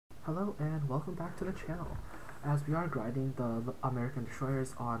Hello and welcome back to the channel. As we are grinding the American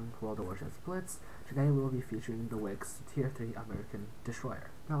destroyers on World of Warships Blitz, today we will be featuring the Wickes Tier 3 American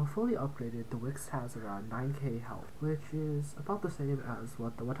destroyer. Now fully upgraded, the Wickes has around 9k health, which is about the same as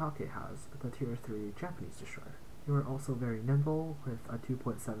what the Watake has, the Tier 3 Japanese destroyer. You are also very nimble with a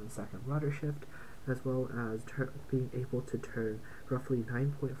 2.7 second rudder shift, as well as being able to turn roughly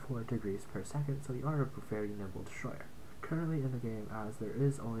 9.4 degrees per second, so you are a very nimble destroyer. Currently in the game, as there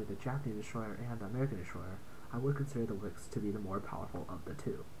is only the Japanese destroyer and the American destroyer, I would consider the Wickes to be the more powerful of the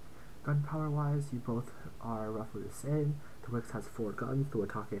two. Gunpowder wise, you both are roughly the same. The Wickes has 4 guns, the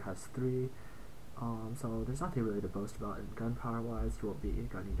Watake has 3, so there's nothing really to boast about in gunpowder wise. You won't be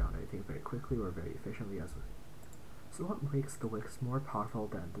gunning down anything very quickly or very efficiently as well. So what makes the Wickes more powerful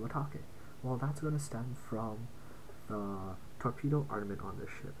than the Watake? Well, that's going to stem from the torpedo armament on this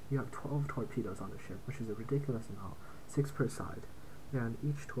ship. You have 12 torpedoes on the ship, which is a ridiculous amount, 6 per side, and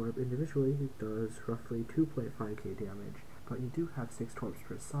each torp individually does roughly 2.5k damage, but you do have 6 torps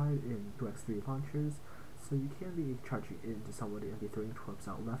per side in 2x3 launchers, so you can be charging into somebody and be throwing torps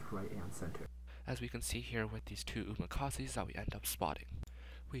out left, right, and center. As we can see here with these two umakases that we end up spotting.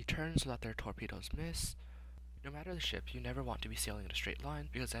 We turn so that their torpedoes miss. No matter the ship, you never want to be sailing in a straight line,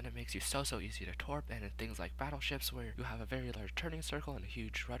 because then it makes you so easy to torp, and in things like battleships where you have a very large turning circle and a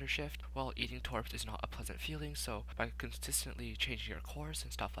huge rudder shift, well, eating torps is not a pleasant feeling, so by consistently changing your course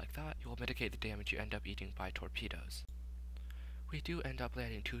and stuff like that, you will mitigate the damage you end up eating by torpedoes. We do end up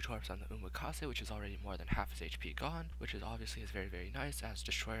landing 2 torps on the Umakase, which is already more than half his HP gone, which is obviously very nice, as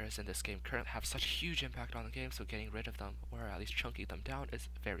destroyers in this game currently have such a huge impact on the game, so getting rid of them, or at least chunking them down, is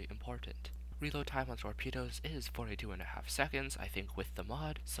very important. Reload time on torpedoes is 42.5 seconds, I think, with the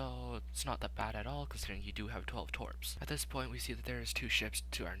mod, so it's not that bad at all considering you do have 12 torps. At this point we see that there is 2 ships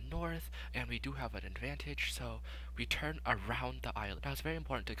to our north, and we do have an advantage, so we turn around the island. Now it's very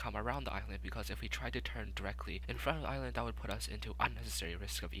important to come around the island, because if we try to turn directly in front of the island, that would put us into unnecessary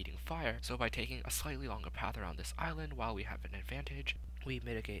risk of eating fire, so by taking a slightly longer path around this island while we have an advantage, we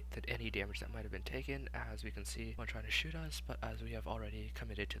mitigate any damage that might have been taken, as we can see when trying to shoot us, but as we have already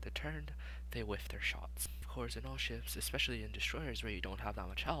committed to the turn, they whiff their shots. Of course, in all ships, especially in destroyers where you don't have that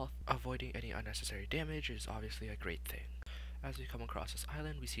much health, avoiding any unnecessary damage is obviously a great thing. As we come across this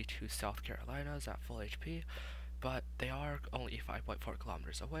island, we see 2 South Carolinas at full HP, but they are only 5.4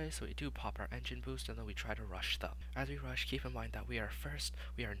 kilometers away, so we do pop our engine boost and then we try to rush them. As we rush, keep in mind that we are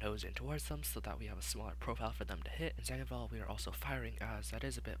nose in towards them so that we have a smaller profile for them to hit, and second of all, we are also firing, as that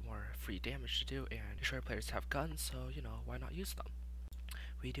is a bit more free damage to do, and destroyer players have guns, so why not use them?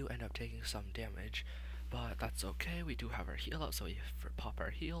 We do end up taking some damage, but that's okay. We do have our heal up, so we pop our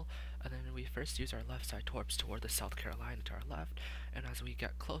heal, and then we first use our left side torps toward the South Carolina to our left, and as we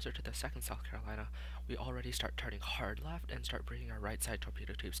get closer to the second South Carolina, we already start turning hard left and start bringing our right side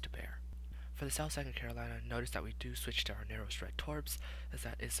torpedo tubes to bear. For the South 2nd Carolina, notice that we do switch to our narrow spread torps, as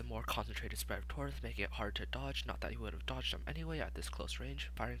that is a more concentrated spread of torps, making it hard to dodge. Not that you would have dodged them anyway at this close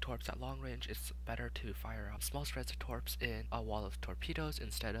range. Firing torps at long range, it's better to fire small spreads of torps in a wall of torpedoes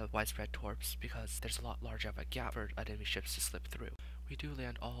instead of widespread torps, because there's a lot larger of a gap for enemy ships to slip through. We do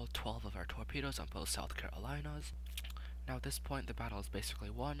land all 12 of our torpedoes on both South Carolinas. Now at this point the battle is basically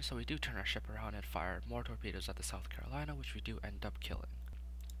won, so we do turn our ship around and fire more torpedoes at the South Carolina, which we do end up killing.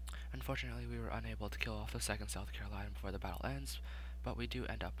 Unfortunately, we were unable to kill off the second South Carolina before the battle ends, but we do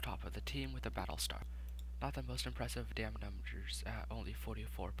end up top of the team with a battle star. Not the most impressive damage numbers at only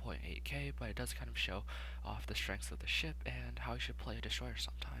 44.8k, but it does kind of show off the strengths of the ship and how you should play a destroyer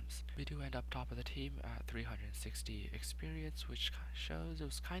sometimes. We do end up top of the team at 360 experience, which shows it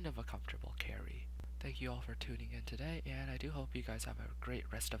was kind of a comfortable carry. Thank you all for tuning in today, and I do hope you guys have a great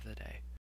rest of the day.